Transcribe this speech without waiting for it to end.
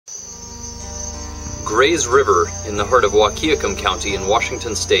Gray's River, in the heart of Wahkiakum County in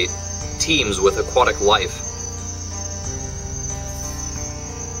Washington State, teems with aquatic life.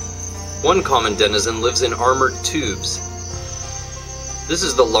 One common denizen lives in armored tubes. This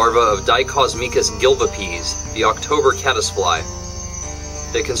is the larva of Dicosmoecus gilvipes, the October caddisfly.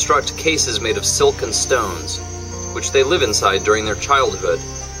 They construct cases made of silk and stones, which they live inside during their childhood.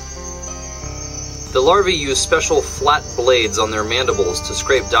 The larvae use special flat blades on their mandibles to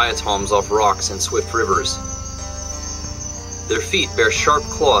scrape diatoms off rocks in swift rivers. Their feet bear sharp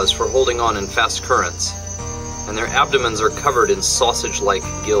claws for holding on in fast currents, and their abdomens are covered in sausage-like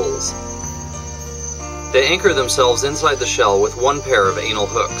gills. They anchor themselves inside the shell with one pair of anal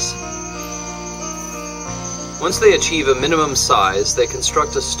hooks. Once they achieve a minimum size, they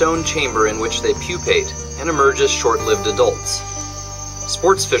construct a stone chamber in which they pupate and emerge as short-lived adults.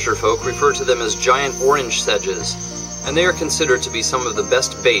 Sports fisher folk refer to them as giant orange sedges, and they are considered to be some of the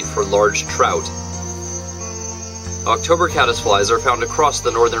best bait for large trout. October caddisflies are found across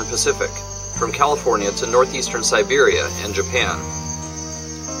the northern Pacific, from California to northeastern Siberia and Japan.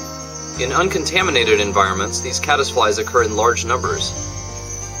 In uncontaminated environments, these caddisflies occur in large numbers.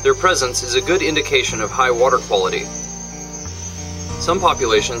 Their presence is a good indication of high water quality. Some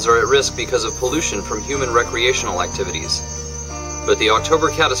populations are at risk because of pollution from human recreational activities, but the October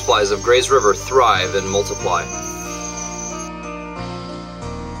caddisflies of Gray's River thrive and multiply.